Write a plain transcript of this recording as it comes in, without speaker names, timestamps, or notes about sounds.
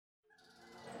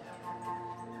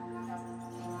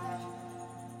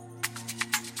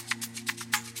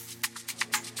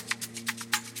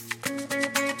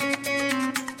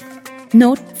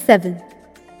Note 7.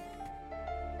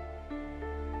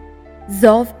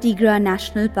 Zov Tigra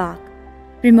National Park,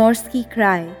 Primorsky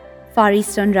Krai, Far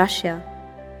Eastern Russia,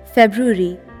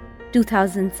 February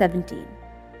 2017.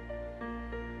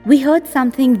 We heard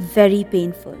something very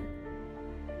painful.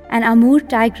 An Amur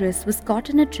tigress was caught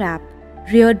in a trap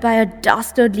reared by a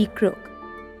dastardly crook.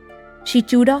 She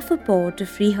chewed off a paw to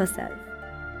free herself.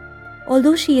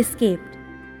 Although she escaped,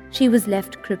 she was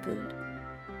left crippled,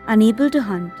 unable to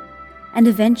hunt, and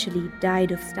eventually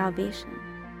died of starvation.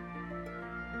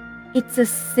 It's a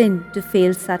sin to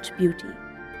fail such beauty,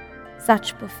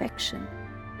 such perfection.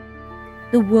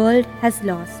 The world has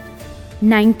lost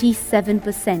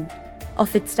 97%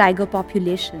 of its tiger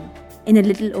population in a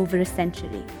little over a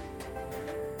century.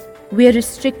 We are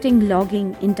restricting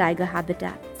logging in tiger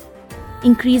habitats,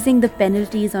 increasing the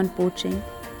penalties on poaching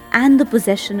and the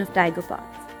possession of tiger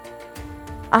parks.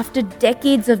 After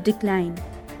decades of decline,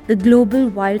 the global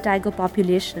wild tiger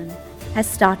population has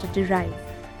started to rise,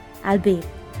 albeit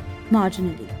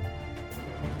marginally.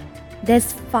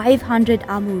 There's 500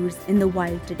 Amurs in the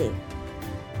wild today.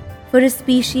 For a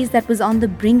species that was on the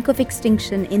brink of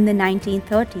extinction in the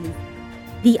 1930s,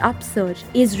 the upsurge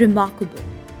is remarkable.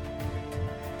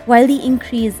 While the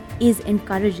increase is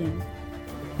encouraging,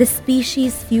 the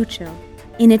species' future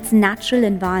in its natural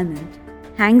environment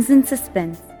hangs in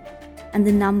suspense, and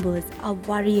the numbers are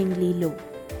worryingly low.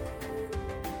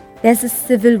 There's a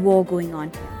civil war going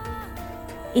on here.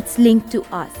 It's linked to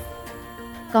us,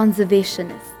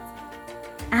 conservationists,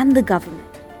 and the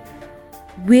government.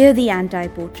 We're the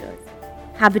anti-poachers,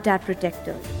 habitat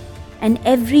protectors, and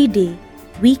every day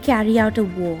we carry out a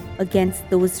war against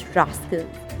those rascals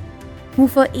who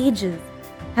for ages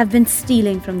have been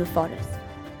stealing from the forest.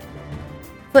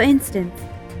 For instance,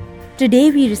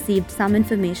 today we received some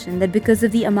information that because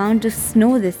of the amount of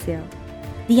snow this year,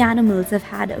 the animals have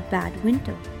had a bad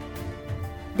winter.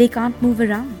 They can't move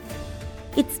around.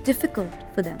 It's difficult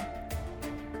for them.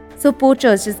 So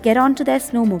poachers just get onto their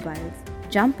snowmobiles,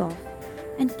 jump off,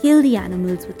 and kill the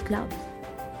animals with clubs.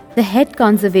 The head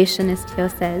conservationist here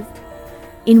says,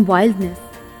 in wildness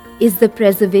is the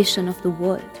preservation of the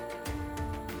world.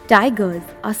 Tigers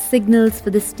are signals for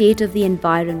the state of the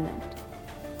environment,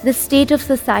 the state of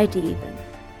society even.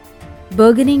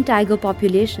 Burgeoning tiger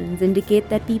populations indicate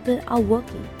that people are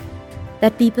working,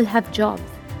 that people have jobs,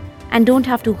 and don't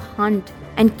have to hunt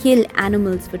and kill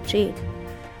animals for trade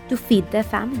to feed their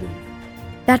families.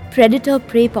 That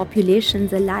predator-prey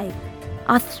populations alike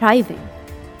are thriving,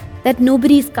 that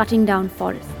nobody is cutting down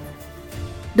forests.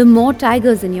 The more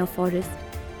tigers in your forest,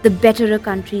 the better a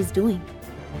country is doing,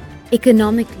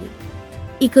 economically,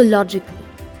 ecologically.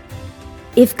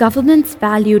 If governments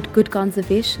valued good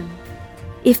conservation,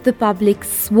 if the public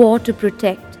swore to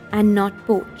protect and not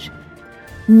poach,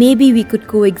 maybe we could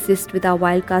coexist with our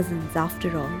wild cousins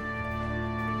after all.